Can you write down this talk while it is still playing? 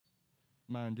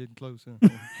Mine did close, huh?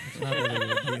 It's not really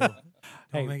a big deal.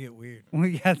 Hey. Don't make it weird.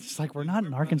 It's like we're not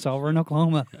in Arkansas, we're in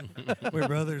Oklahoma. We're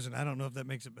brothers, and I don't know if that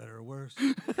makes it better or worse.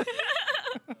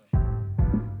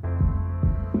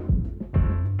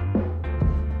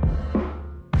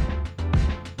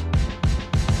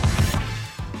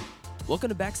 Welcome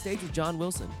to Backstage with John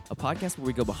Wilson, a podcast where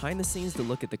we go behind the scenes to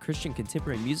look at the Christian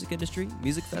contemporary music industry,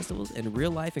 music festivals, and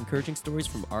real-life encouraging stories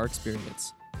from our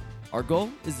experience. Our goal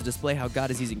is to display how God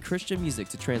is using Christian music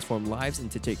to transform lives and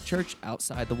to take church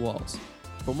outside the walls.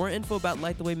 For more info about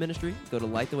Light the Way Ministry, go to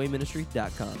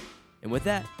lightthewayministry.com. And with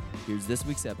that, here's this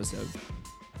week's episode.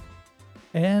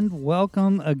 And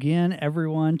welcome again,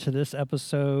 everyone, to this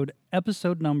episode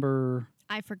number...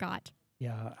 I forgot.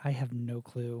 Yeah, I have no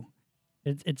clue.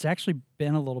 It's actually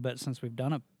been a little bit since we've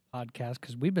done a podcast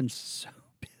because we've been so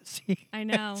busy. I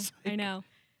know. I know.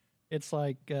 It's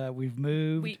like we've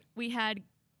moved. We had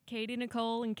Katie,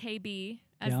 Nicole, and KB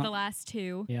as Yeah. the last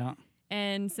two. Yeah,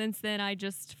 And since then, I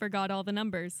just forgot all the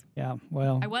numbers. yeah.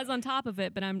 Well, I was on top of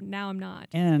it, but I'm not.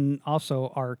 and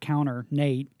also our counter,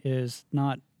 Nate, is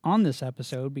not on this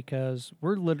episode because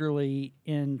we're literally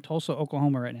in Tulsa,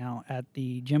 Oklahoma right now at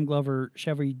the Jim Glover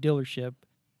Chevy dealership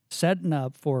setting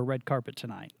up for a red carpet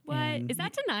tonight. What? And Is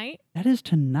that tonight? That is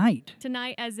tonight.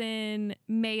 Tonight as in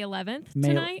May 11th May-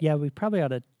 tonight? Yeah, we probably ought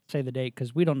to say the date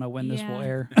because we don't know when this will Yeah.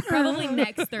 air. Probably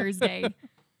next Thursday.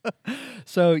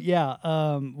 So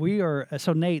yeah, we are.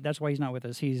 So Nate, that's why he's not with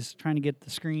us. He's trying to get the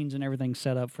screens and everything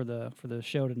set up for the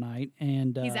show tonight,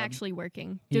 and He's actually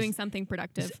working, he's- doing something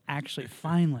productive. he's actually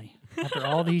finally after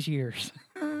all these years,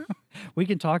 we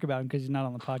can talk about him because he's not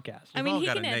on the podcast. I We've mean, all he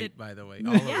got can a edit. Nate, by the way.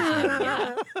 All of us have a Nate.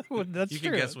 Yeah. Well, that's You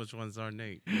true. can guess which one's our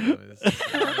Nate. You know,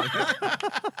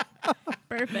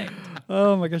 Perfect.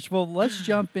 Oh my gosh! Well, let's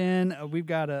jump in. We've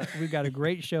got a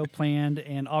great show planned,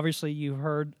 and obviously you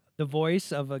heard the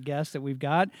voice of a guest that we've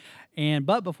got.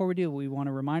 But before we do, we want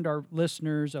to remind our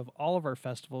listeners of all of our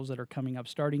festivals that are coming up,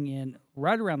 starting in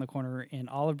right around the corner in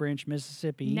Olive Branch,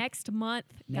 Mississippi. Next month,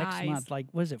 Next guys. month, like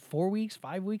was it 4 weeks,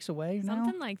 5 weeks away now?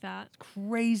 Something like that.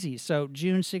 Crazy. So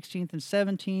June 16th and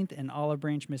 17th in Olive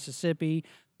Branch, Mississippi.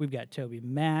 We've got Toby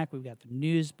Mack. We've got the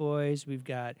Newsboys. We've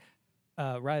got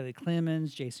Riley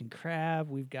Clemens, Jason Crabb.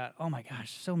 We've got, oh my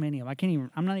gosh, so many of them.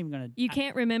 I'm not even going to. You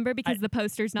can't remember because the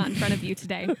poster's not in front of you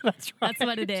today. That's right. That's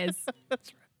what it is.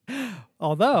 That's right.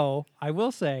 Although, I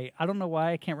will say, I don't know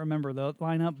why I can't remember the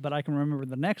lineup, but I can remember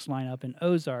the next lineup in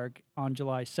Ozark on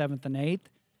July 7th and 8th.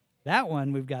 That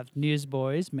one, we've got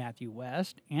Newsboys, Matthew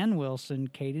West, Ann Wilson,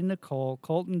 Katie Nicole,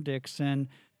 Colton Dixon,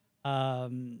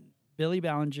 Billy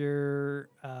Ballinger,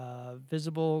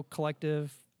 Visible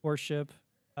Collective Worship.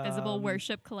 Visible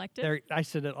Worship Collective. There, I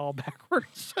said it all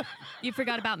backwards. You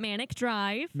forgot about Manic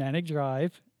Drive. Manic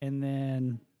Drive. And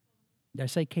then, did I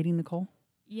say Katie Nicole?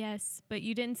 Yes, but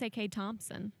you didn't say Cade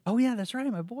Thompson. Oh, yeah, that's right.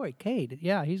 My boy, Cade.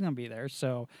 Yeah, he's going to be there.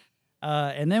 So,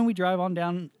 and then we drive on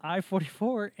down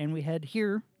I-44 and we head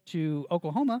here to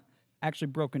Oklahoma, actually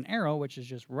Broken Arrow, which is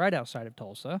just right outside of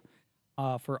Tulsa,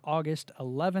 for August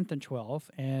 11th and 12th.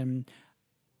 And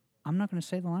I'm not going to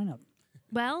say the lineup.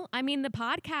 Well, I mean, the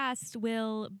podcast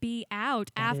will be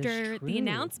out That is after true. the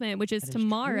announcement, which is That is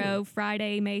tomorrow, true.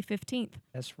 Friday, May 15th,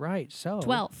 That's right. So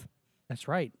 12th. That's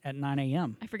right, at 9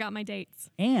 a.m. I forgot my dates.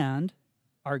 And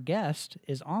our guest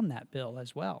is on that bill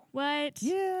as well. What?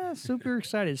 Yeah, super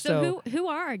excited. So who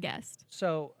are our guests?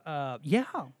 So, yeah.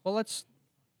 Well,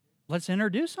 let's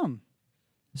introduce them.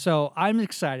 So I'm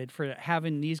excited for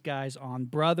having these guys on.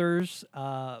 Brothers.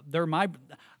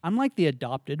 I'm like the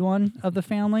adopted one of the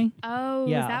family. Oh,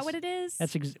 Yes. is that what it is?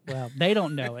 That's well, they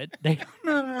don't know it. They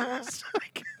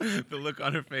the look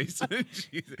on her face.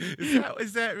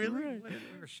 is that really? We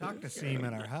were shocked to see him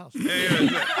at our house.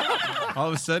 All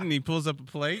of a sudden, he pulls up a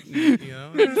plate. And,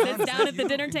 Sits down at the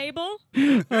dinner table.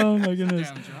 Oh my goodness.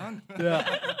 Down, John.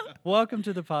 Yeah. Welcome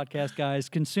to the podcast, guys.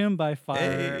 Consumed by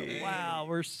Fire. Hey. Wow,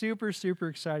 we're super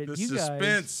excited. the you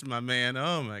suspense, my man.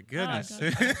 Oh my goodness. Guys,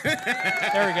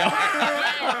 there we go.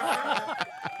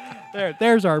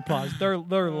 There's our applause. They're a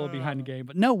little behind the game,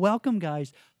 but no. Welcome,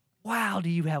 guys. Wow, do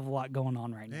you have a lot going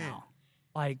on right Man. now?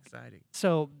 Like, Exciting.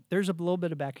 so there's a little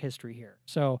bit of back history here.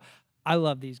 So I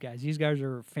love these guys. These guys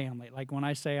are family. Like when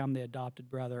I say I'm the adopted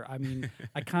brother, I mean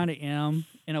I kind of am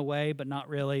in a way, but not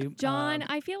really. John,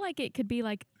 I feel like it could be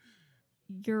like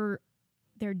their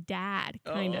dad,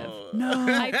 kind of. No,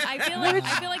 I feel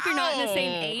like you're not in the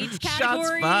same age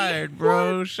category. Shots fired,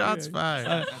 bro. Shots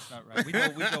fired. That's not right. We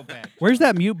go back. Where's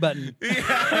that mute button?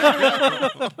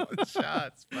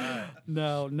 Shots fired.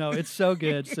 No, it's so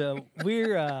good. So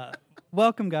we're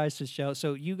welcome, guys, to the show.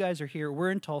 So you guys are here.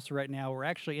 We're in Tulsa right now. We're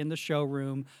actually in the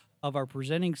showroom of our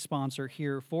presenting sponsor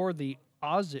here for the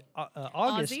August.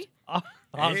 Aussie?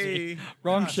 Aussie. Hey,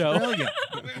 Wrong show. Australia.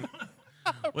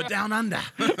 we're down under.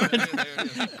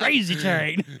 Crazy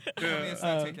train. Tell me it's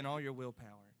not taking all your willpower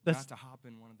that's- not to hop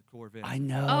in one of the Corvettes. I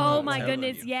know. Oh my telling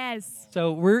goodness, you. yes.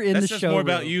 So we're in That's the just show. more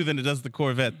about you than it does the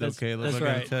Corvette, though, That's- Caleb. that's I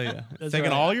gotta right. tell you. That's Taking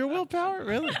right. all your willpower,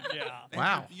 really? Yeah.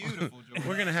 Wow. Beautiful, George.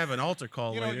 We're gonna have an altar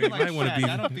call You know, later. you're You like might want to Shaq. be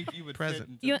I don't think you would present. Fit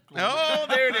into You- the Corvette. Oh,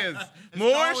 there it is.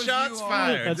 More tall as shots you are.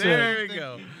 fired. That's There right. we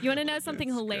go. You want to know something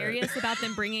hilarious about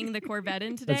them bringing the Corvette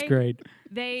in today? That's great.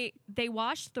 They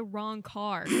washed the wrong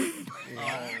car.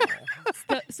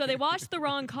 So they washed the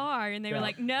wrong car, and they were Yeah.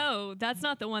 like, "No, that's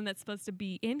not the one that's supposed to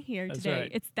be in here That's today.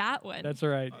 right. It's that one." That's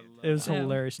right. It was that.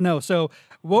 hilarious. No, so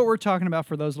what we're talking about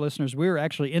for those listeners, we were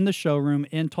actually in the showroom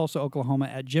in Tulsa, Oklahoma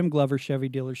at Jim Glover Chevy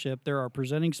dealership. They're our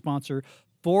presenting sponsor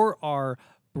for our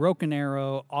Broken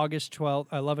Arrow August 12th,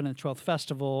 11th and 12th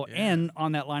festival. Yeah. And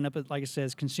on that lineup, like it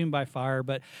says, Consumed by Fire.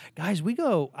 But guys,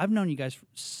 I've known you guys for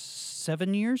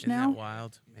 7 years Isn't now. that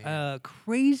wild? Man.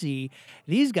 Crazy.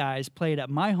 These guys played at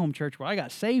my home church where I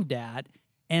got saved at,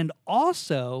 and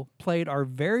also played our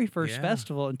very first Yeah.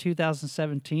 festival in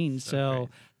 2017. So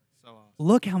crazy. So awesome.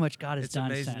 look how much God has It's done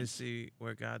amazing to since. see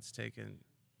where God's taken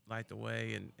light the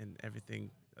way and everything,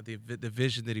 the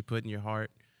vision that He put in your heart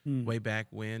Mm. way back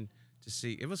when. To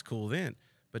see it was cool then,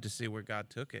 but to see where God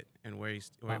took it and where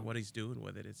Wow. what He's doing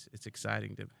with it, it's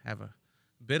exciting to have a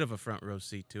bit of a front row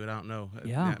seat to it. I don't know.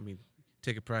 Yeah. I mean,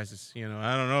 ticket prices. I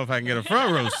don't know if I can get a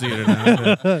front row seat or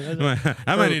not. but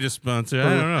I might need a sponsor.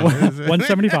 I don't know.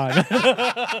 175.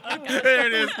 There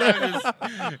it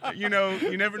is.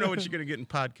 You never know what you're going to get in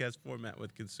podcast format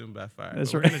with Consumed by Fire.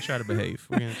 That's but right. We're going to try to behave.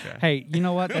 We're going to try. Hey, you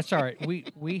know what? That's all right.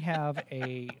 We have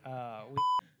a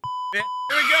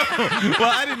There we go. Well,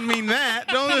 I didn't mean that.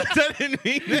 I didn't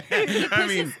mean that. I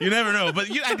mean, you never know, but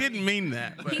I didn't mean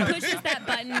that. He pushes that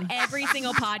button every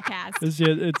single podcast.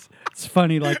 it's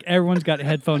funny. Like everyone's got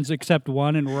headphones except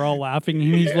one, and we're all laughing.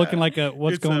 And he's looking like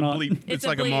what's It's going a on? bleep. It's It's a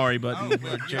like a bleep. Maury button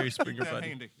Oh, or Jerry Springer That button.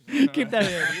 handy. Keep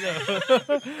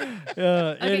that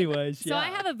in. Anyways, So yeah. I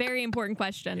have a very important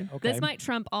question. Yeah, okay. This might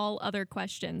trump all other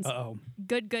questions. Uh-oh.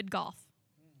 Good golf.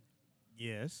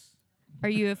 Yes. Are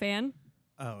you a fan?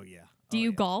 Oh yeah. Do Oh, you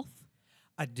yeah. golf?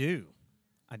 I do.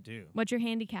 I do. What's your I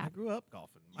handicap? grew up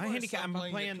golfing. You My wanna handicap. stop I'm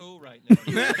playing playing. it cool right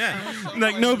now.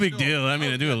 Like, no big deal. I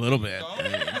mean, I do a little bit.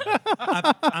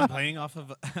 I'm playing off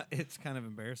of. It's kind of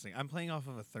embarrassing. I'm playing off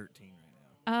of a 13 right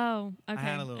now. Oh, okay. I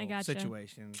had a little gotcha.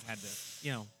 situation. Had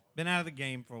to, been out of the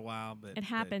game for a while, but It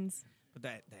happens. But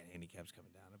that handicap's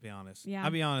coming down. I'll be honest. Yeah.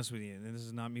 I'll be honest with you. And this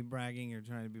is not me bragging or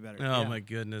trying to be better. Oh, Yeah. my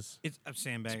goodness. I'm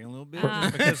sandbagging a little bit.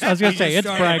 Ah. just because I was gonna we say just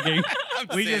it's started- bragging.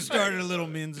 We just started a little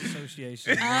men's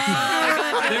association.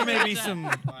 Oh, There may be some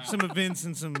events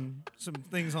and some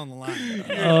things on the line.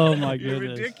 Oh my You're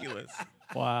goodness! ridiculous.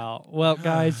 Wow. Well,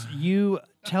 guys, you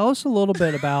tell us a little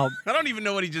bit about. I don't even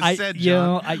know what he just said,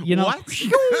 John. What?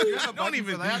 Don't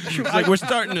even. Like, we're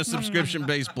starting a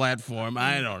subscription-based platform.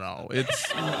 I don't know. It's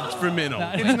for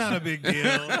minnow. It's not a big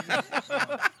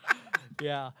deal.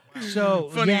 Yeah. So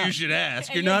Funny yeah, you should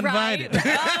ask. You're You're not right. invited.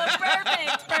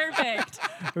 Oh, perfect.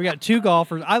 we got two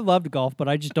golfers. I love to golf, but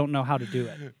I just don't know how to do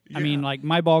it. I mean, like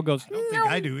my ball goes. I don't think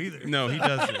I do either. No, he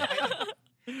doesn't.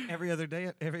 Every other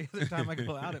time I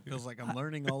go out, it feels like I'm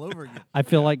learning all over again. I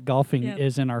feel like golfing Yeah.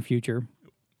 is in our future.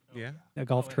 Yeah. A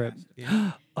golf trip.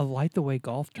 Yeah. A light the way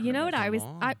golf trip. You know what I was?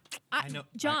 Come I, on. know-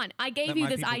 John, I gave let you my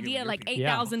this people give idea your like people.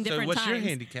 8,000 So different what's your times.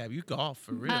 handicap? You golf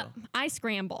for real? I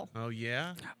scramble. Oh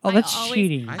yeah. Oh, I that's always-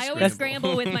 cheating. I I always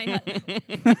scramble. scramble with my.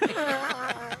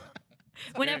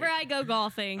 Whenever I go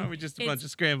golfing, Are we just a it's- bunch of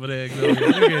scrambled eggs over here?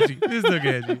 Look at you. Just look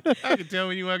at you. I can tell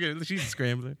when you walk in. She's a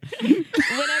scrambler. whenever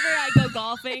I go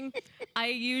golfing, I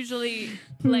usually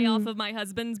play off of my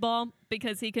husband's ball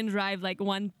because he can drive like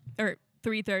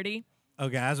 330.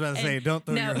 Okay, I was about to say, And- don't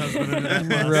throw no. your husband under that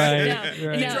bus. Right. No,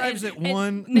 right. He no, drives and- at and-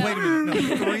 one. no. Wait a minute,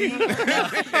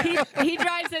 no, 3. he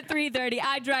drives at 330.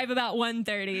 I drive about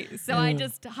 130. So I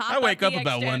just hop. I wake up the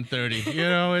about extra- 1:30. You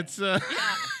know, it's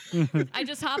I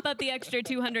just hop up the extra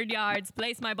 200 yards,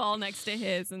 place my ball next to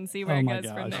his, and see where Oh it my goes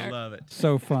from gosh. I there. love it.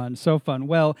 So fun, so fun.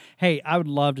 Well, hey, I would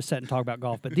love to sit and talk about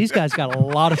golf, but these guys got a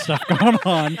lot of stuff going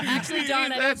on, Actually, John, I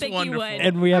don't That's think wonderful. you would.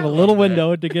 and we have a little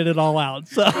window to get it all out.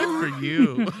 So Good for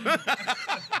you.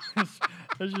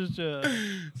 it's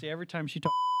just see every time she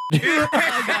talks,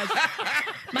 Oh gosh.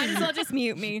 Might as well just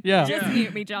mute me. Yeah. Just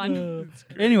mute me, John.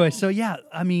 Anyway, so yeah,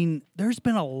 I mean, there's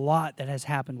been a lot that has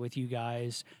happened with you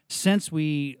guys since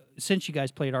you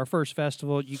guys played our first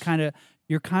festival. You're kind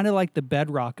of like the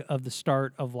bedrock of the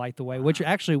start of Light the Way, which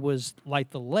actually was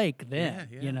Light the Lake then,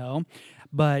 Yeah, you yeah. know.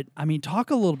 But I mean, talk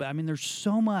a little bit. I mean, there's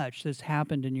so much that's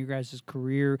happened in your guys'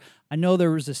 career. I know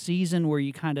there was a season where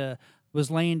you kind of was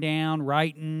laying down,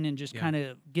 writing, and just Yeah. kind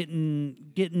of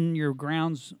getting your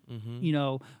grounds, Mhm. you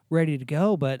know, ready to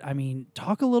go. But I mean,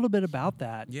 talk a little bit about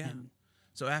that. Yeah. And-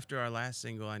 So after our last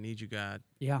single, "I Need You, God,"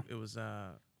 yeah. it was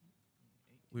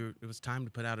it was time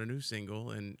to put out a new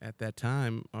single, and at that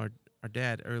time, our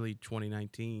dad, early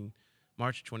 2019,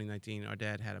 March 2019, our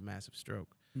dad had a massive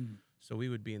stroke. Mm. So we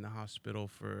would be in the hospital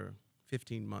for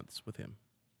 15 months with him,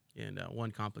 and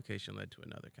one complication led to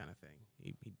another kind of thing.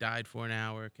 He died for an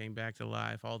hour, came back to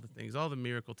life, all the things, all the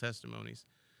miracle testimonies.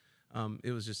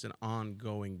 It was just an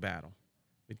ongoing battle.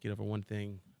 We'd get over one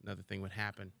thing, another thing would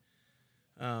happen.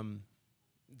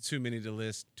 Too many to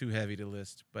list, too heavy to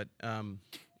list, but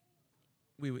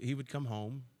he would come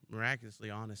home miraculously,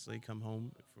 honestly, come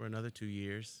home for another 2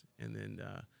 years, and then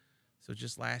so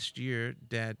just last year,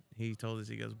 Dad, he told us,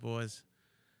 he goes, "Boys,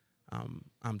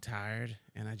 I'm tired,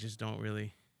 and I just don't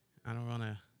want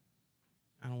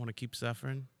to keep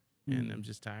suffering, and I'm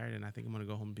just tired, and I think I'm going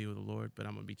to go home and be with the Lord, but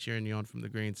I'm going to be cheering you on from the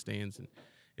grandstands." And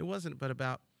it wasn't but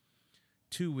about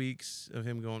 2 weeks of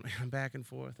him going, "I'm back and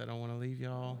forth. I don't want to leave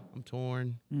y'all. I'm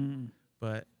torn." Mm.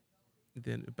 But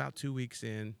then about 2 weeks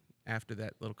in, after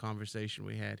that little conversation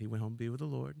we had, he went home to be with the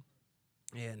Lord.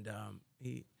 And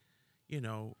he,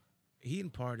 he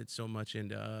imparted so much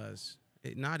into us,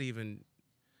 not even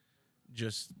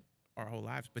just our whole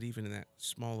lives, but even in that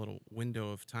small little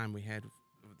window of time we had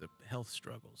of the health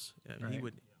struggles. Right.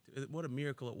 What a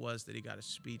miracle it was that he got his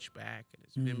speech back and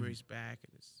his memories back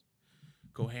and his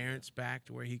coherence back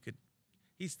to where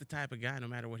he's the type of guy, no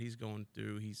matter what he's going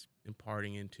through, he's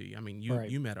imparting into you. I mean, you Right.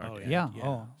 you met our Oh, dad. yeah.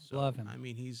 Oh, love him. I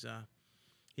mean, he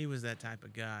was that type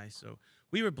of guy. So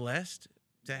we were blessed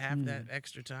to have that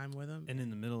extra time with him. And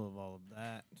in the middle of all of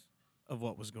that, of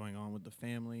what was going on with the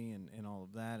family and all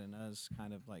of that, and us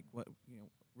kind of like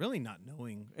really not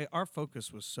knowing. Our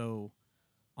focus was so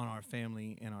on our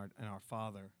family and our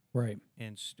father Right.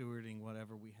 and stewarding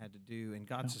whatever we had to do, and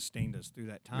God Yeah. sustained us through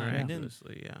that time. And then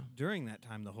Miraculously, yeah. during that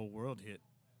time, the whole world hit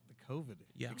the COVID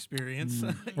Yeah. experience.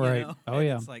 you Right. know? Oh, And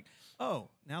yeah. It's like,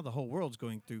 now the whole world's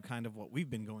going through kind of what we've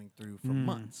been going through for Mm.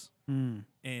 months. Mm.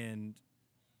 And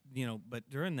but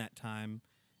during that time,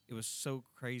 it was so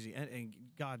crazy, and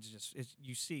God's just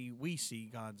we see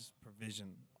God's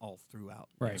provision all throughout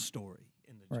Right. the story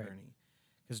in the Right. journey.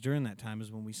 Because during that time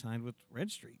is when we signed with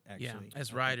Red Street, actually. as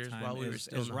at that writers time, while we were as-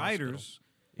 still as in the hospital. writers.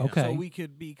 Yeah. Okay. So we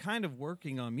could be kind of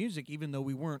working on music, even though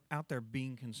we weren't out there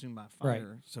being consumed by Right.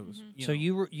 fire. So, it was, So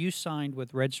you signed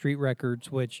with Red Street Records,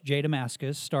 which Jay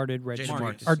Damascus started Red Jay Street.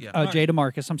 Damarcus, Or, yeah. Jay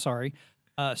Damarcus, I'm sorry.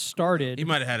 Started. He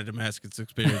might have had a Damascus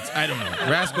experience. I don't know.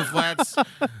 Rascal Flats,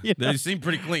 Yeah. they seem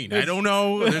pretty clean. I don't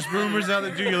know. There's rumors out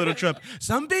there. Do your little trip.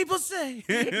 Some people say.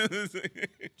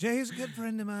 Jay is a good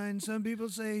friend of mine. Some people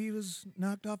say he was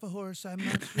knocked off a horse. I'm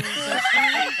not sure.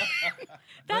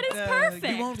 That is perfect.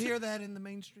 You won't hear that in the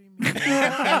mainstream media.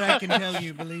 That I can tell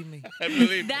you, believe me. I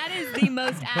believe That is the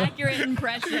most accurate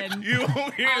impression. you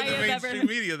won't hear I the have ever- mainstream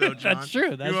media, though, John. That's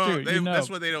true. That's You won't. true. They- You know. That's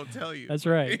what they don't tell you. That's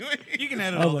right. You can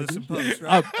edit Oh, all my this in goodness. post,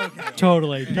 right? Okay.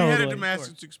 Totally. You had a Totally.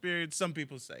 Damascus experience. Some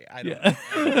people say. I don't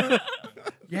know.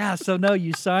 Yeah. So no,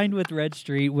 you signed with Red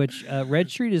Street, which Red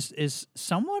Street is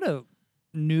somewhat a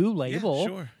new label. Yeah,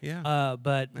 sure. Yeah.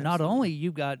 But not Absolutely. only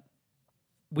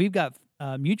we've got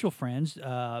mutual friends,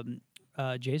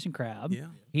 Jason Crabb. Yeah.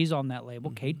 He's on that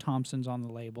label. Kate Thompson's on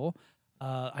the label.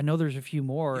 I know there's a few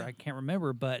more. Yeah. I can't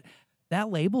remember, but that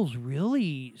label's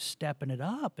really stepping it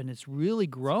up and it's really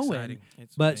growing. exciting.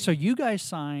 It's But so amazing. you guys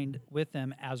signed with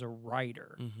them as a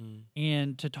writer. Mm-hmm.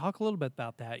 And to talk a little bit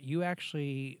about that, you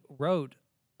actually wrote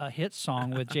a hit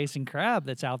song with Jason Crabb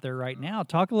that's out there right now.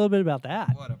 Talk a little bit about that.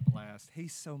 What a blast.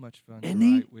 He's so much fun Isn't to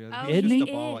he? write with. Oh, He's Isn't just he?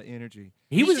 a ball of energy.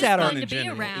 He was just at our fun to be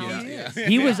around. Yeah.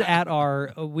 he was at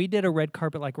our we did a red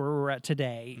carpet like where we're at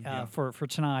today for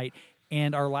tonight,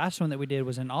 and our last one that we did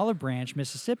was in Olive Branch,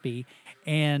 Mississippi,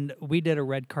 and we did a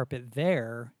red carpet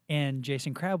there, and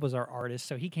Jason Crabb was our artist,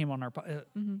 so he came on our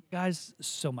guys,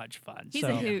 so much fun. He's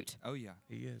so, a hoot. Oh, yeah.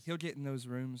 He is. He'll get in those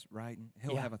rooms writing.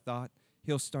 He'll Yeah. have a thought.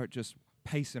 He'll start just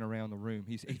pacing around the room.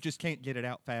 He just can't get it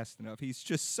out fast enough. He's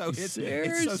just so it's so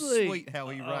Seriously? sweet how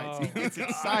he writes. He Oh, gets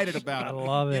excited about I it.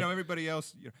 love You it. know, everybody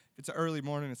else, if it's an early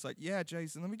morning, it's like, yeah,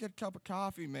 Jason, let me get a cup of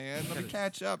coffee, man. Let me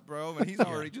catch up, bro. And he's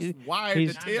already just wired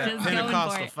He's- to 10. Just going for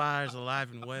Pentecostal it. fire's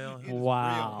alive and well. It is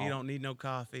Wow. He don't need no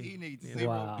coffee. He needs You know?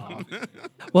 zero Wow. coffee.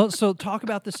 Well, so talk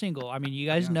about the single. I mean, you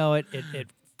guys know it. It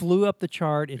flew up the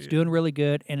chart. It's doing really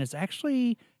good, and it's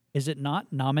actually, is it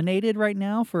not nominated right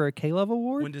now for a K-Love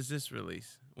Award? When does this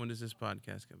release? When does this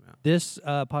podcast come out? This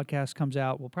podcast comes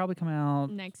out. Will probably come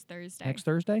out Next Thursday. next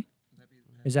Thursday.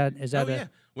 Is that Oh a? yeah,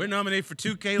 we're nominated for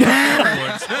 2 K-Love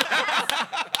Awards.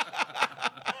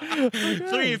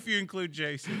 3 if you include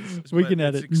Jason's. We but can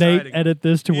it's edit. Nate, exciting. edit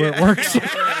this to where it Yeah. works.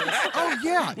 Oh,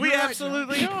 yeah. We you're right,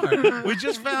 absolutely are. We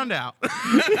just found out.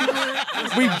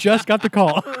 We just got the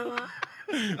call.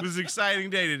 It was an exciting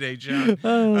day today, John.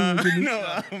 Oh, my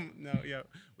goodness. Yeah.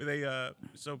 Were they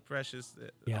so precious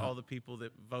that Yeah. all the people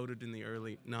that voted in the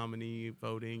early nominee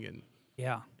voting and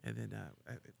Yeah. then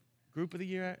group of the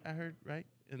year I heard, right?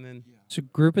 And then So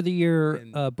group of the year,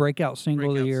 And breakout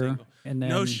single of the breakout year, single. and then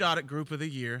no shot at group of the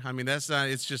year. I mean, that's not.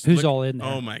 It's just Who's all in there?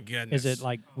 Oh my goodness! Is it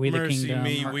like We the Mercy Kingdom?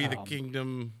 Me, or- We the oh.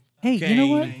 Kingdom. Hey, you know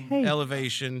what? Kane, Hey,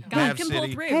 Elevation, God Nav can pull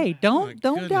City. through. hey, My don't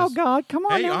doubt goodness. God. Come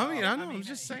on Hey, now. I mean, I know. I'm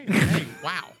just saying. Hey,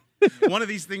 wow. One of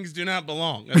these things do not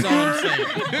belong. That's all I'm saying.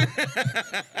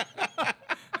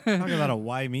 Talk about a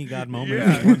why me God moment.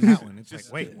 Yeah. If you won that one. It's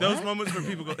like, wait, Those what? moments where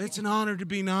people go, "It's an honor to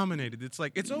be nominated." It's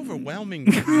like it's overwhelming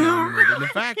to be nominated. In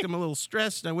fact, I'm a little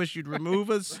stressed. I wish you'd remove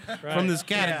us from this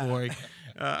category.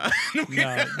 No,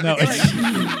 it's,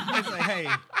 It's like, hey,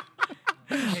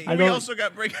 I we don't- also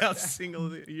got breakout single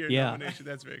of the year Yeah. nomination.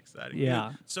 That's very exciting.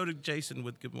 Yeah. So did Jason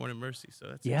with Good Morning Mercy. So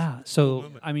that's yeah. a So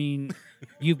moment. I mean,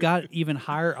 you've got even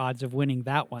higher odds of winning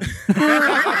that one.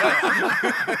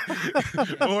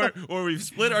 or we've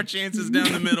split our chances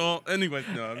down the middle. Anyway,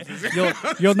 no. I'm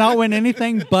just- You'll not win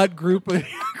anything but group out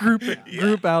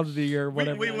of the year.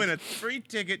 Whatever. we it is. win a free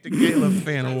ticket to Caleb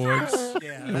Fan Awards,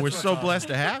 yeah, and we're so blessed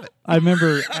to have it. I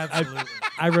remember. absolutely.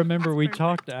 I remember we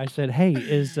talked. I said, "Hey,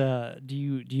 do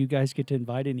you guys get to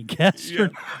invite any guests?"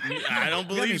 or Yeah. I don't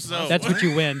believe so. That's what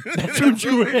you win. That's what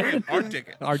you win. Our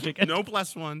ticket. Our ticket. No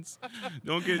plus ones.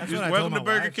 Don't get That's just what I welcome told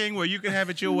to my Burger wife. King where you can have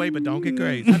it your way, but don't get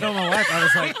crazy. I told my wife, I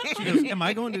was like, she goes, "Am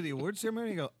I going to the award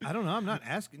ceremony?" I go, "I don't know. I'm not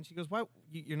asking." She goes, "Why?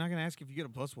 You're not going to ask if you get a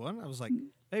plus one?" I was like,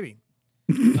 "Baby,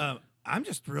 I'm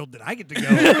just thrilled that I get to go.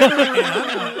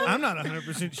 And I'm not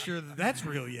 100% sure that that's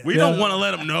real yet. We don't want to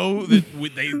let them know that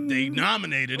they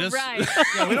nominated us. Right.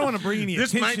 Yeah, we don't want to bring any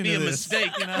This attention might be to a this.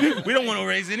 mistake. We don't want to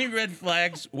raise any red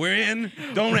flags. We're in.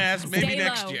 Don't ask. Maybe Stay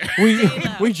next low.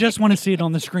 year. We just want to see it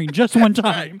on the screen just one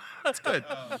time. That's good.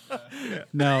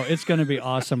 No, it's going to be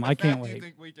awesome. I can't Do you wait.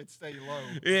 think we could stay low?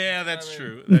 Yeah, that's I mean-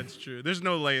 true. That's true. There's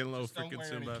no laying low Just for don't wear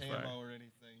Consumed any by camo Fire. or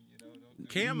anything. You know, don't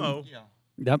do Camo? Yeah.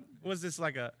 Yep. Was this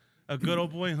like a good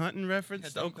old boy hunting reference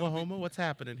to don't be- Oklahoma? What's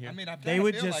happening here? I mean, I They kinda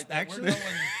would feel just like that. We're actually- going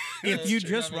If to- you I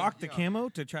just mean, rock the yeah. camo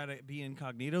to try to be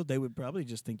incognito, they would probably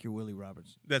just think you're Willie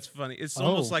Roberts. That's funny. It's Oh.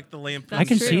 almost like the lamp. I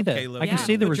can see that. I can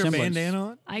see the Put your resemblance. bandana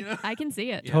on. I can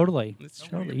see it. Yeah. Totally. It's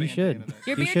true. Totally. Your You should. bandana there. Your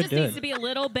You beard should just do needs it. to be a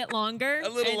little bit longer. A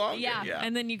little and- longer, Yeah, yeah.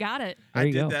 and then you got it. There I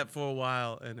you did go. that for a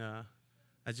while, and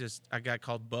I got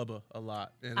called Bubba a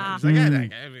lot, and I Ah. was like, I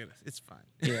mean, it's fine.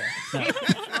 Yeah. No.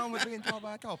 What's wrong with being called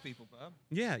by? I call people, bub.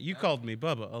 Yeah, you called me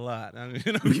Bubba a lot. I mean,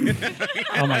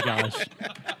 Oh my gosh.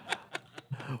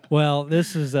 Well,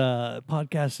 this is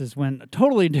podcast has went a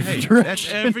totally different hey, that's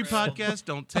direction. every podcast.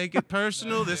 Don't take it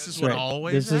personal. This is what Right.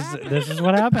 always This happens. is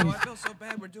what Oh, happened. I feel so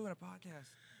bad. We're doing a podcast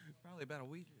probably about a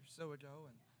week or so ago,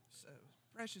 and so,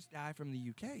 precious guy from the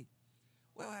UK.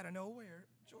 Well, out of nowhere,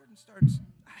 Jordan starts.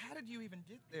 How did you even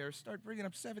get there? Start bringing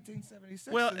up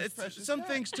 1776. Well, and it's, Precious some Guy.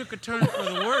 things took a turn for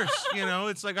the worse. You know,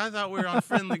 it's like I thought we were on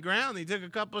friendly ground. He took a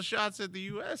couple of shots at the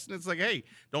U.S. and it's like, hey,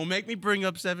 don't make me bring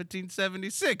up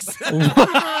 1776.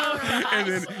 And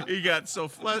then he got so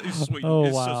he's sweet. Oh,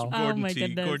 It's wow. So Oh, Gordon my T.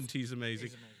 goodness. Gordon T's amazing.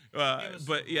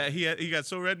 But yeah, he got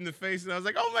so red in the face, and I was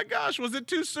like, "Oh my gosh, was it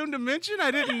too soon to mention? I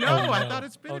didn't know. I no. thought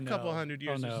it's been Oh, a couple no. hundred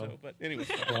years Oh, or no. so." But anyway,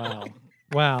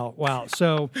 Wow.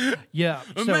 So, yeah.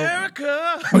 So,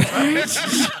 America.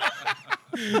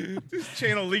 Just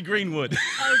channel Lee Greenwood.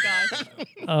 Oh gosh.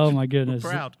 oh my goodness.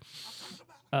 Proud.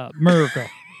 America.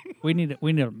 We need a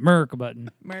America button.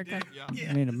 America. We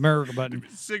need a America button.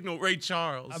 Signal Ray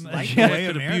Charles. I'm Like like Yeah. the way Decade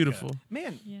of America. Beautiful.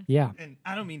 Man, Yeah. and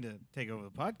I don't mean to take over the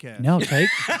podcast. No, please,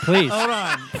 Hold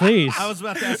on. please. I was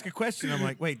about to ask a question. I'm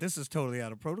like, wait, this is totally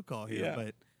out of protocol here.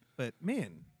 Yeah. But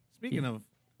man, speaking of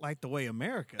like the way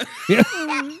America, Yeah.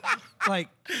 like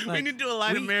We need to do a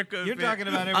Light we- America You're event talking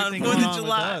about on everything 4th going of on with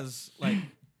July. us. Like,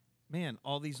 man,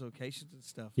 all these locations and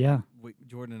stuff. Yeah.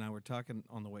 Jordan and I were talking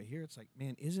on the way here. It's like,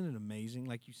 man, isn't it amazing?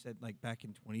 Like you said, like back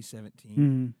in 2017,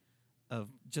 Mhm. of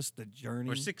just the journey.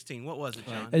 Or 16. What was it,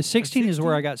 John? 16 is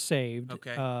where 16? I got saved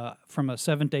Okay. from a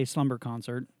 7-day slumber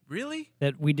concert Really?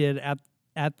 that we did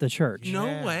at the church. No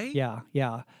Yeah. way. Yeah,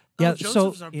 yeah. Oh, Yeah,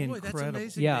 Joseph's our boy. That's incredible.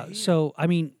 amazing. yeah. to hear. So I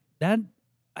mean that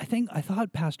I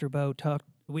thought Pastor Bo talked.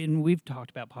 We've talked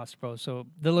about Pastor Bo, so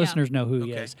the listeners know who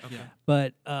he okay. is. Okay. Yeah.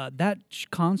 But that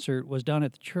concert was done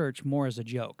at the church more as a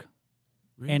joke,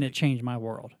 and Really? it changed my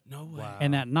world. No way. Wow.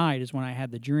 And that night is when I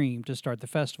had the dream to start the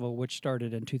festival, which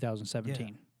started in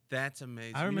 2017. That's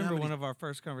amazing. I You know remember how one many- of our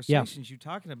first conversations. You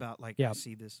talking about like Yeah. I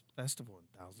see this festival and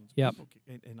thousands of Yep. people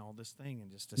and all this thing, and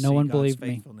just to No see one God's believed me.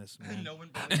 faithfulness, man. No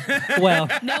one. Well,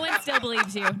 No one still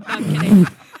believes you. No, I'm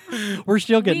kidding. we're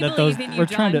still getting We at those. believe in you, We're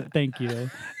trying to John. thank you.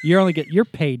 You're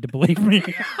paid to believe me.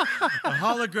 A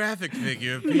holographic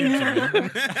figure appeared to me.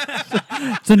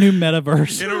 It's a new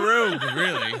metaverse. In a robe,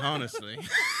 really, honestly.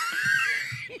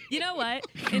 You know what?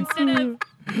 Instead of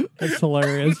It's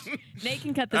hilarious. Nate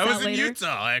can cut this I was out in later.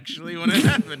 Utah, actually, when it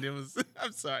happened. It was.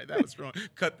 I'm sorry, that was wrong.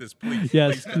 Cut this, please.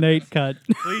 Yes, Please cut Nate cut.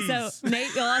 this. Please. So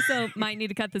Nate, you'll also might need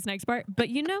to cut this next part. But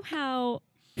you know how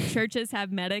churches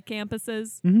have meta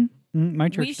campuses? My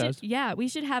church we should, does. yeah, we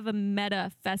should have a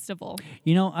meta festival.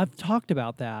 You know, I've talked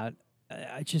about that.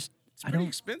 I just it's I pretty don't.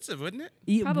 expensive, wouldn't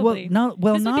it? Probably. Well, This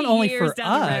would not be only years for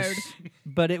down the us,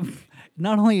 but it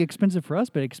not only expensive for us,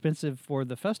 but expensive for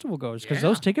the festival goers because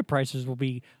those Yeah. ticket prices will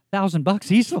be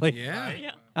 $1,000 easily. Yeah.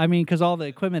 Yeah. I mean, because all the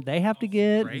equipment they have to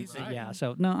get. Crazy. Yeah.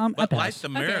 So no, I But Light pass.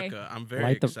 America, I'm very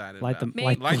Light the- excited light the- about.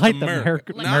 light- Light light the the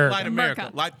America. America- Not America. Light America.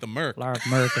 America. Light the America. Light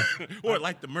America. Or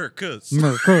Light the Americas.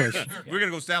 Americas. We're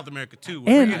going to go South America, too.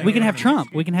 And we can have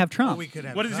Trump. We can have Trump. We could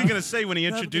have What is he going to say when he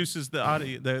introduces the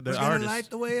We're gonna artist? light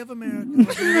the way of America. We're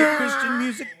gonna make Christian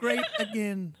music great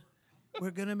again.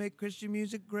 We're gonna make Christian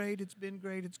music great. It's been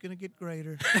great. It's gonna get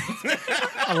greater.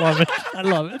 I love it. I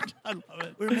love it. I love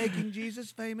it. We're making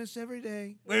Jesus famous every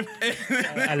day.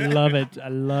 I love it. I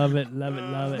love it. Love it.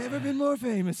 Love it. Never been more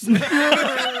famous. Some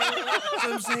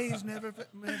say he's never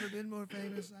been more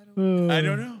famous. I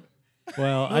don't know.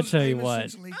 Well, I Most tell you famous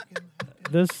what. since Lincoln.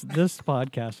 This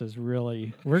podcast is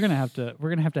really we're gonna have to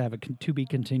have a to be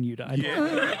continued. I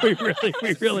know.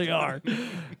 we really are.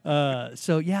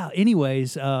 So yeah.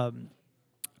 Anyways,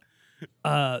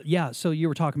 yeah. So you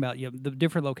were talking about the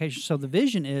different locations. So the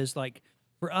vision is like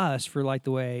for us for like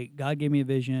the way God gave me a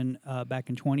vision back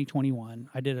in 2021.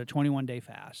 I did a 21-day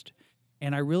fast.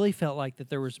 And I really felt like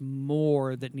that there was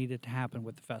more that needed to happen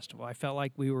with the festival. I felt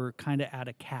like we were kind of at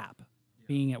a cap,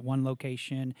 being at one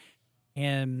location.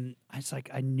 And I was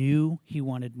like, I knew he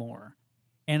wanted more,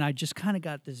 and I just kind of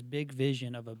got this big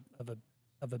vision of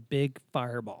a big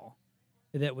fireball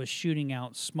that was shooting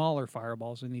out smaller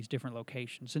fireballs in these different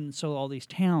locations. And so all these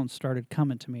towns started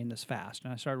coming to me in this fast,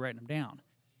 and I started writing them down,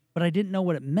 but I didn't know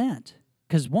what it meant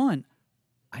because one,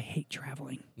 I hate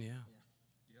traveling. Yeah.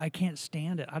 I can't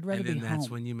stand it. I'd rather And then be that's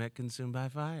home. when you met Consumed by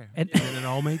Fire. And- And then it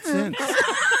all made sense.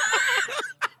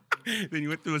 Then you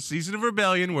went through a season of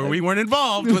rebellion where we weren't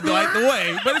involved with Light the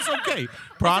Way, but it's okay.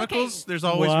 Prodigals, there's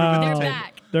always room at They're the table.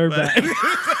 back. They're But-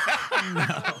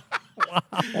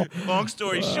 back. Long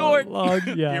story short,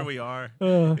 Yeah. here we are.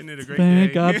 Uh, Isn't it a great Thank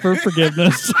day? God for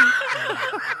forgiveness.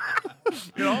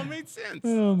 It all made sense.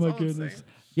 Oh That's my all I'm goodness. saying.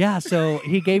 Yeah, so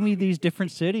he gave me these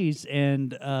different cities,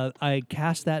 and I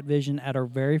cast that vision at our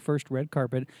very first red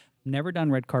carpet. Never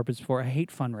done red carpets before. I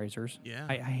hate fundraisers. Yeah.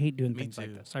 I hate doing Me things like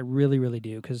too. this. I really, really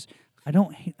do because I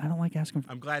don't like asking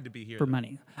I'm glad to be here. for though.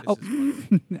 money. This Oh,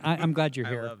 is I'm glad you're I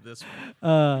here. love this one.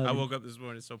 I Uh, woke up this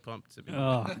morning so pumped to be.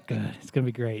 oh, good. It's gonna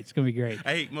be great. It's gonna be great.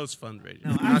 I hate most fundraisers.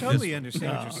 No, I Not totally this one.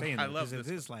 understand what No. you're saying. I though, love 'cause it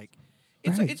this is like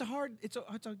it's Right. it's a hard it's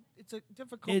a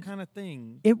difficult It- kind of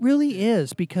thing. It really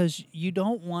is because you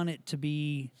don't want it to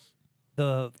be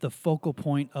the focal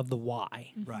point of the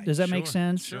why. Right. Does that make Sure,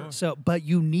 sense? sure. So, but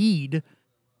you need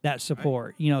that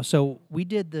support. You know, so we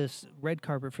did this red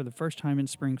carpet for the first time in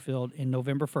Springfield in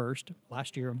November 1st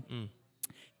last year. Mm.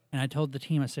 And I told the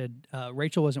team, I said,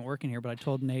 Rachel wasn't working here, but I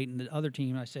told Nate and the other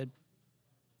team, I said,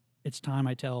 it's time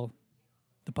I tell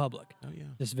the public Oh yeah.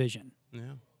 this vision.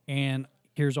 Yeah. And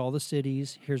here's all the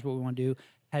cities. Here's what we want to do.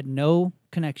 Had no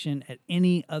connection at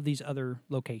any of these other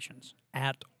locations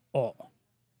at all.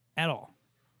 At all.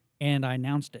 And I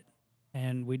announced it.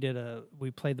 And we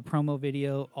played the promo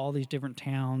video, all these different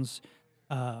towns,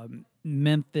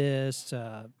 Memphis,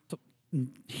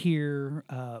 here,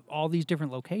 all these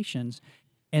different locations.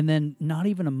 And then not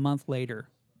even a month later,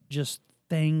 just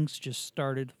things just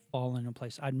started falling in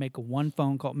place. I'd make one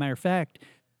phone call. Matter of fact,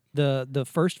 the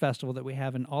first festival that we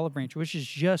have in Olive Branch, which is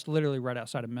just literally right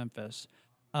outside of Memphis,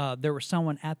 there was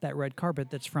someone at that red carpet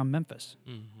that's from Memphis.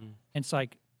 Mm-hmm. And it's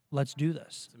like, let's do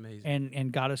this. It's amazing.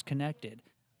 And got us connected.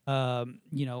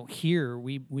 Here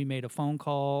we made a phone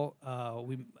call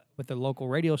with the local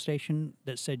radio station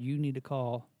that said you need to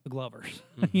call the Glovers.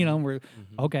 We're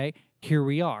okay. Here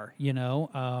we are.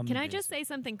 Can I just say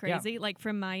something crazy? Like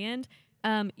from my end,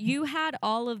 you had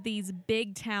all of these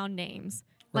big town names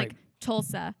like Right.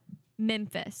 Tulsa,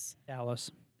 Memphis,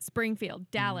 Dallas. Springfield,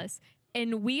 Dallas,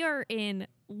 and we are in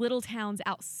little towns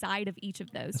outside of each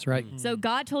of those. That's right. So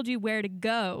God told you where to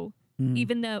go, Mhm.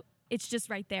 even though it's just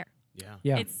right there. Yeah.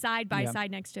 Yeah. It's side by Yeah. side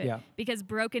next to it. Yeah. Because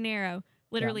Broken Arrow,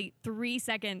 literally 3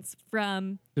 seconds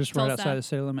from Just right Tulsa, outside the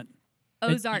city limit.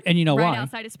 And- Ozark, and you know right why?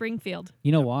 outside of Springfield.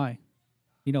 You know why?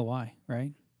 You know why,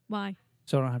 right? Why?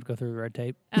 So I don't have to go through the red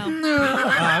tape. Oh,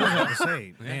 I was about to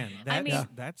say, man, I that's mean,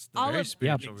 that's the all very of-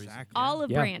 spiritual reason. Exactly.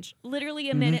 Olive Yeah. Branch, literally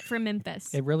a minute from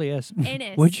Memphis. It really is.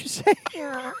 Ennis. What'd you say?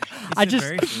 I It's a just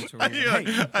very spiritual reason. Yeah,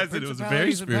 Hey, I said it was a very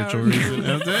principalities and spiritual powers reason.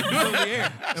 over the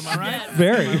air. Am I right?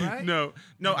 Very. Am I right?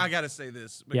 No, I got to say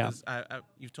this Yeah. because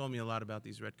you've told me a lot about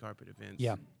these red carpet events.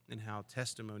 Yeah. And how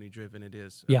testimony driven it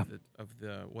is. Yeah. Of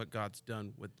the what God's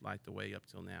done with Light the Way up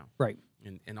till now, right,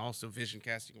 and also vision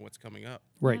casting and what's coming up.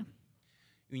 right. Yeah.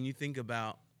 When you think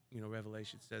about,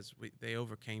 Revelation says they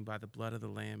overcame by the blood of the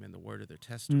Lamb and the word of their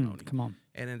testimony. Come on.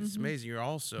 And it's amazing. You're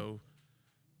also,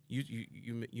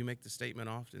 you make the statement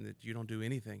often that you don't do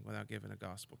anything without giving a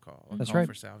gospel call, a That's call right.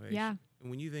 for salvation. Yeah. And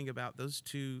when you think about those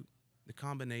two, the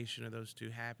combination of those two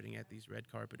happening at these red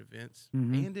carpet events,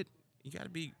 Mhm. and you got to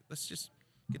be, let's just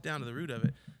get down to the root of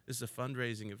it. This is a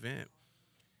fundraising event.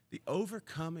 The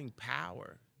overcoming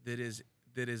power that is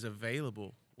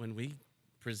available when we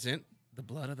present the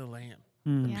blood of the Lamb,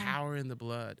 the Yeah. power in the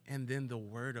blood, and then the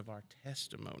word of our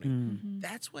testimony. Mm.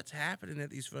 That's what's happening at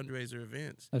these fundraiser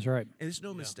events. That's right. And it's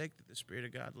no mistake that the Spirit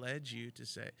of God led you to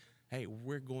say, hey,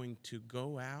 we're going to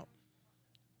go out,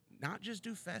 not just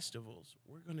do festivals.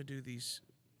 We're going to do these,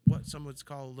 what some would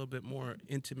call a little bit more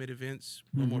intimate events,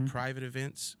 a little more private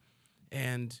events.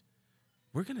 And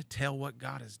we're going to tell what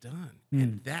God has done.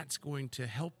 And that's going to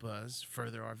help us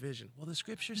further our vision. Well, the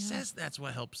scripture says that's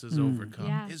what helps us overcome,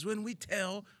 Yeah. is when we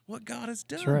tell what God has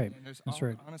done. That's right. And That's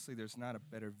right. Honestly, there's not a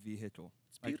better vehicle.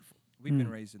 It's Like, beautiful. we've been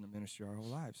raised in the ministry our whole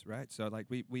lives, right? So like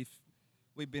we've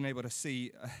been able to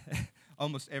see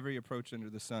almost every approach under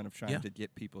the sun of trying Yeah. to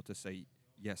get people to say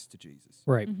yes to Jesus.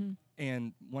 Right.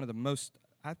 And one of the most,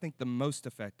 I think the most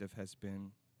effective has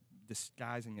been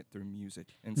disguising it through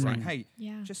music and saying, Right. hey,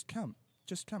 Yeah. just come,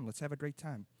 let's have a great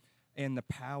time. And the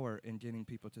power in getting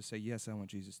people to say, yes, I want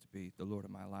Jesus to be the Lord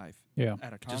of my life Yeah.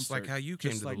 at a concert. Just like how you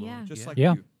came just to like, the Yeah. Lord. Just like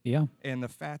Yeah. you. Yeah. And the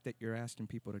fact that you're asking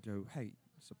people to go, hey,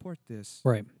 support this,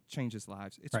 Right. changes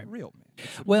lives. It's Right. real, man.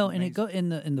 It's Well, and it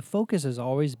amazing. and the focus has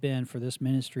always been for this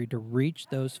ministry to reach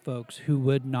those folks who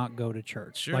would not go to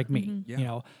church, Sure. like me.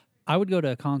 Yeah. I would go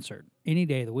to a concert any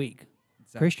day of the week,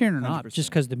 Exactly. Christian or not, 100%. just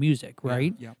because the music,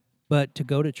 right? Yeah. But to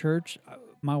go to church,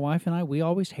 my wife and I, we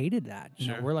always hated that.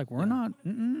 Sure. We're like, we're not.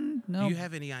 No. Do you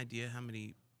have any idea how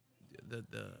many,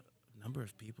 the number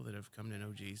of people that have come to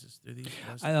know Jesus through these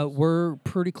festivals? We're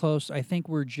pretty close. I think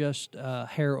we're just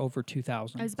hair over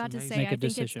 2,000. I was about to amazing. say, Make I a think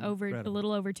it's decision. over a Incredible.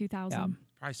 little over 2,000.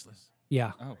 Priceless.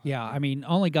 Yeah. Oh, Yeah. yeah. I mean,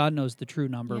 only God knows the true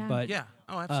number, Yeah. but Yeah.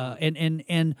 Oh, absolutely.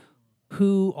 and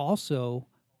who also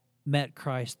met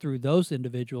Christ through those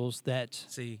individuals that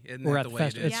See, isn't were that at the the way it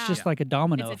festival. is? It's Yeah. just like a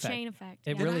domino It's a effect. chain effect.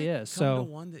 It yeah. really Can I is. come to So,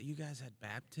 one that you guys had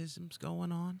baptisms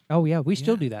going on. oh yeah, we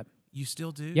still Yeah. do that. You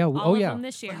still do? Yeah. All Oh of yeah. them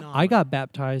this year. I got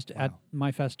baptized at Wow.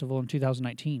 my festival in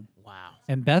 2019, Wow.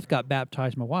 and Beth got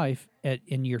baptized, my wife,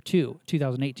 in year 2,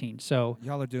 2018. So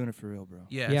Y'all are doing it for real, bro.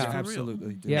 Yeah, Yeah. it's for real.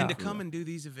 Absolutely. doing Yeah. And it to for come real. and do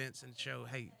these events and show,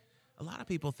 hey, a lot of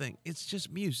people think it's just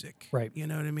music. Right. You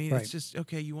know what I mean? Right. It's just,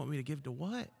 okay, you want me to give to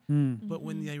what? mm, But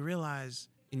when they realize,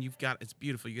 and it's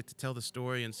beautiful, you get to tell the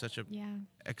story in such a Yeah.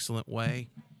 excellent way.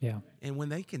 yeah, And when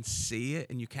they can see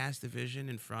it and you cast the vision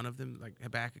in front of them, like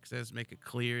Habakkuk says, make it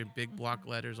clear in big block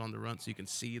letters on the run so you can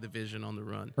see the vision on the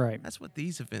run. right, That's what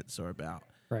these events are about.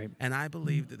 right. And I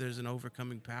believe that there's an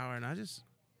overcoming power. And I just,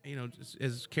 just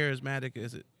as charismatic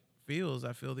as it feels,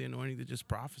 I feel the anointing to just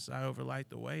prophesy over Light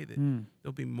the Way that Mm,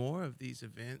 there'll be more of these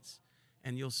events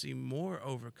and you'll see more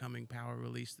overcoming power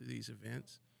released through these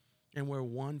events. And where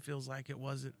one feels like it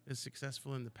wasn't as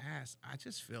successful in the past, I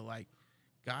just feel like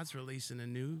God's releasing a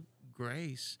new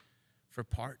grace for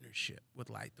partnership with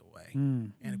Light the Way.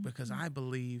 mm, And because I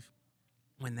believe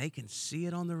when they can see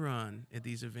it on the run at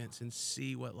these events and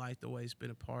see what Light the Way's been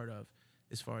a part of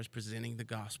as far as presenting the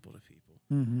gospel to people,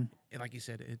 mm-hmm. and like you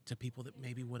said, to people that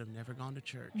maybe would have never gone to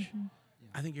church,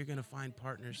 I think you're going to find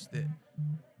partners that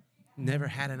never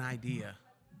had an idea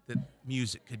that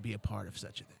music could be a part of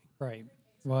such a thing. Right.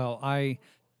 Well,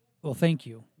 thank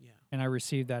you. Yeah. And I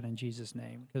received that in Jesus'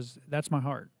 name because that's my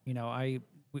heart. You know,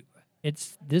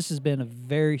 this has been a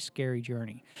very scary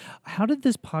journey. How did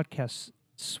this podcast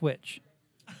switch?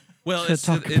 Well, To it's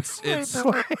talk yeah,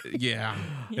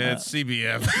 it's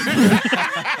CBF.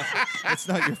 It's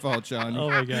not your fault, Sean. Oh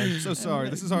my gosh. I'm so sorry.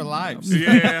 This is our lives.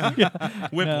 yeah,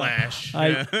 whiplash.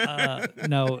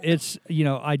 No, it's,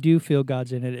 I do feel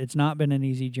God's in it. It's not been an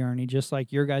easy journey, just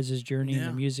like your guys' journey in Yeah.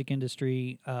 the music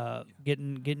industry,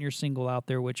 getting your single out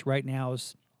there, which right now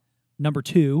is number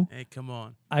 2. Hey, come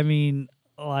on. I mean,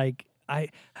 like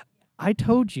I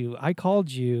told you, I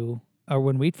called you, or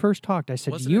when we first talked, I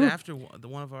said, Wasn't it after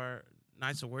one of our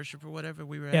nights of worship or whatever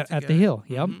we were at at the together? Hill,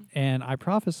 yep. Mhm. And I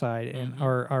prophesied, and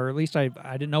or at least I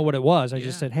didn't know what it was. I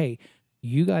just Yeah. said, hey,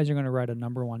 you guys are going to write a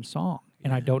number 1 song,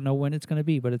 and I Yeah. don't know when it's going to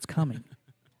be, but it's coming.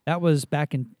 That was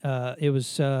back in it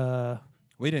was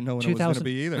We didn't know when it was going to 2000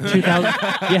 be either. 2000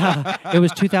 yeah, it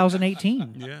was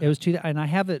 2018. Yeah. It was and I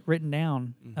have it written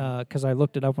down because I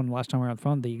looked it up when the last time we were on the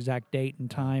phone, the exact date and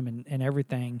time and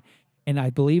everything, and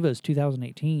I believe it was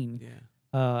 2018.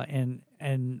 Yeah.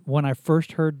 And when I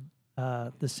first heard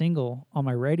the single on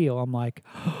my radio, I'm like,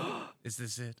 Is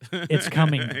this it? it's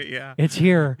coming. Yeah. It's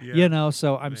here. Yeah.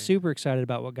 So I'm Right. super excited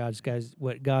about what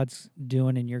God's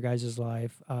doing in your guys'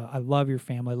 life. I love your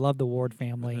family. I love the Ward I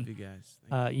family. love you guys.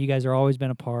 Thank You guys are always been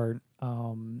a part,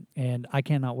 and I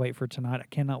cannot wait for tonight. I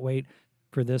cannot wait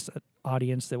for this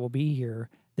audience that will be here,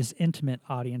 this intimate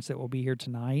audience that will be here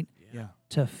tonight, you. Yeah.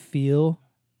 to feel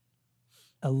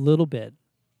a little bit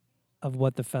of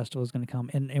what the festival is going to come.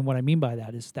 And what I mean by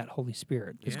that is that Holy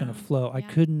Spirit is going to Yeah. flow. I Yeah.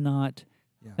 could not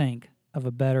Yeah. think of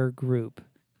a better group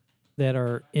that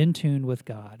are in tune with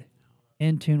God,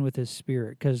 in tune with His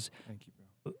Spirit, because Thank you,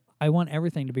 bro. I want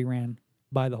everything to be ran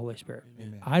by the Holy Spirit.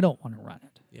 Amen. I don't want to run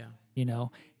it, Yeah.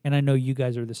 And I know you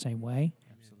guys are the same way,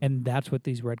 Absolutely. and that's what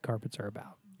these red carpets are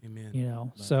about,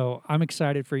 Amen. So I'm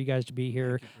excited for you guys to be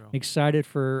here. Thank you, bro. Excited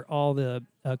for all the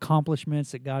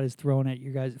accomplishments that God has thrown at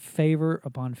you guys. Favor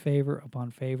upon favor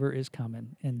upon favor is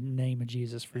coming in the name of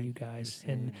Jesus for you guys.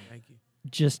 And Thank you.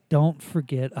 just don't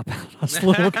forget about us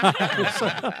little guys.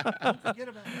 Forget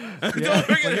about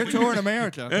it. When you're touring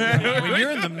America. when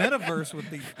you're in the metaverse with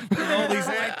all these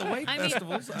Light the Way I mean,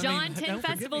 festivals, John, 10 don't forget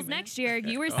festivals me, man. next year.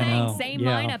 You were know. saying same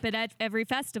Yeah. lineup at every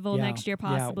festival next year,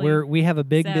 possibly. Yeah, we have a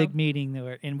big So- meeting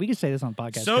there, and we can say this on the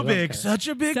podcast. So 'cause I don't big, care. such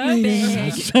a big So meeting.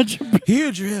 big. Such a big.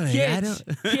 Huge, really. I Huge.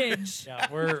 don't. Huge. Yeah,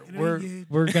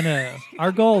 we're gonna.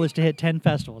 Our goal is to hit 10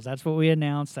 festivals. That's what we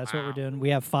announced. That's what we're doing. We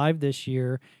have 5 this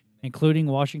year, including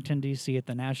Washington D.C. at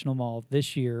the National Mall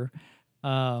this year,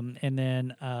 and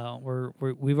then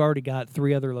we've already got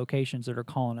 3 other locations that are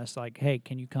calling us like, "Hey,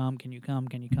 can you come? Can you come?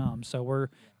 Can you come?" So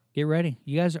get ready,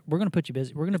 you guys. We're gonna put you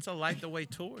busy. We're gonna. It's a Light the Way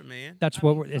tour, man. That's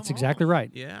what. It's exactly right.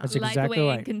 Yeah. That's Light exactly the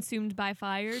Way right. Consumed by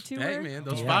Fire tour. Hey, man,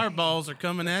 those Yeah. fireballs are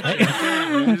coming at you.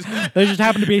 There just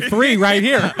happen to be 3 right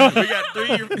here. We got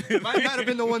 3. Might not have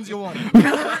been the ones you wanted.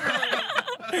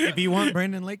 If you want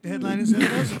Brandon Lake to headline instead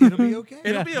of us, It'll be okay.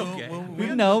 It'll be okay.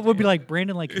 We'll be like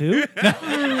Brandon, like who?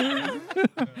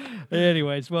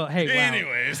 Anyways, well, hey, wow.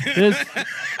 Anyways, This,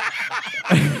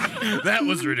 that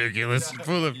was ridiculous.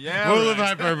 Full of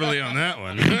hyperbole on that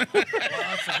one.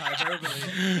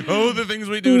 Oh, the things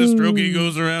we do to stroke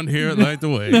egos around here at Light the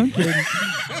Way. I'm kidding.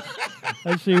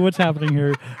 Let's see what's happening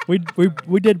here. We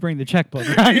did bring the checkbook,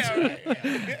 right?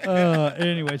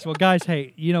 Anyways, well, guys,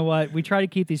 hey, you know what? We try to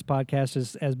keep these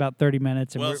podcasts as about 30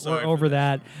 minutes, and Well, we're sorry over for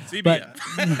that. CBF. But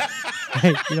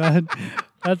hey, you know,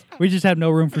 we just have no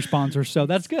room for sponsors, so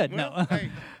that's good. Well, hey,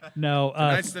 No,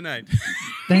 tonight's the night.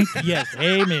 yes,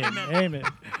 amen.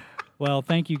 Well,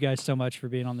 thank you guys so much for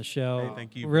being on the show. Hey,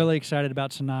 thank you, Really excited about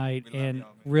tonight and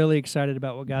really excited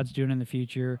about what God's doing in the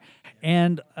future.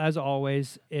 And as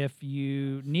always, if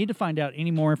you need to find out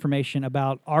any more information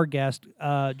about our guest,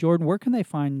 Jordan, where can they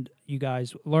find you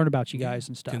guys, learn about you guys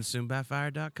and stuff?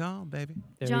 ConsumeByFire.com, baby.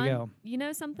 There John, we go. you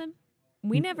know something?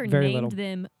 We never very named little.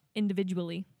 them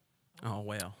individually. Oh,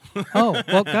 well. Oh,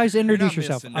 well, guys, introduce not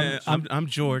yourself. missing I'm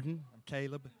Jordan,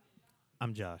 Caleb.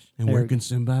 I'm Josh. and There we're we go.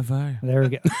 Consumed by Fire. There we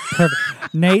go.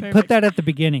 Perfect. Nate, put that at the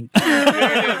beginning.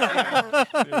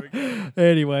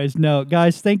 Anyways, no,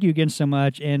 guys, thank you again so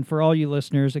much. And for all you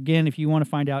listeners, again, if you want to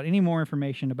find out any more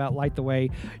information about Light the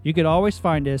Way, you could always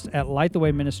find us at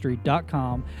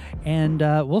lightthewayministry.com. And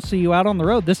we'll see you out on the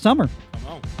road this summer. Come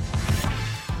on.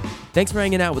 Thanks for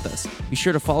hanging out with us. Be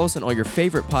sure to follow us on all your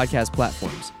favorite podcast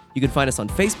platforms. You can find us on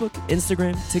Facebook,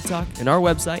 Instagram, TikTok, and our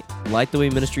website,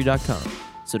 lightthewayministry.com.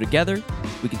 So together,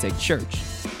 we can take church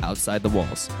outside the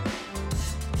walls.